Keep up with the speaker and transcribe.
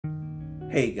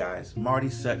Hey guys, Marty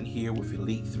Sutton here with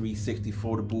Elite360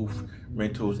 Photo Booth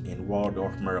Rentals in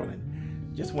Waldorf,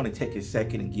 Maryland. Just want to take a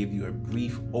second and give you a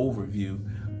brief overview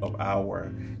of our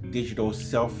digital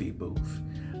selfie booth.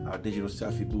 Our digital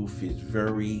selfie booth is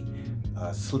very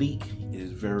sleek, it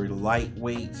is very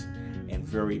lightweight, and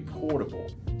very portable.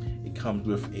 It comes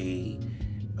with a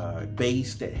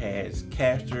base that has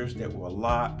casters that will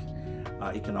lock.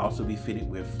 It can also be fitted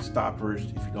with stoppers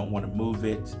if you don't want to move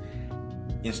it.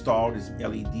 Installed is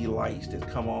LED lights that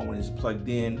come on when it's plugged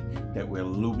in that will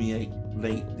illuminate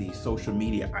the social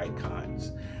media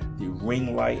icons. The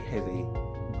ring light has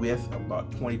a width of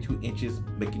about 22 inches,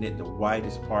 making it the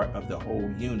widest part of the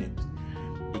whole unit.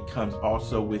 It comes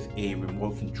also with a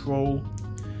remote control.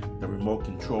 The remote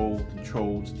control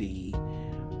controls the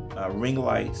ring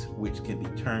lights, which can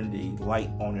be turned the light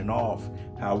on and off.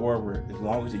 However, as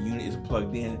long as the unit is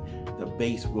plugged in, the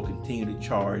base will continue to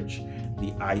charge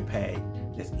the iPad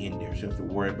that's in there, so you have to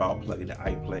worry about plugging the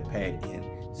iPad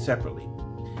in separately.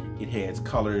 It has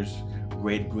colors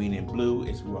red, green, and blue,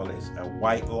 as well as a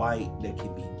white light that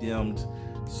can be dimmed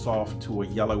soft to a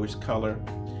yellowish color.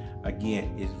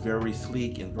 Again, it's very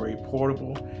sleek and very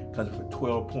portable. Comes with a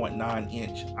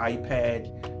 12.9-inch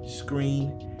iPad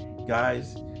screen.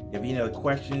 Guys, if you have any other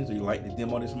questions or you'd like to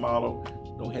demo this model,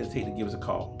 don't hesitate to give us a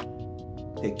call.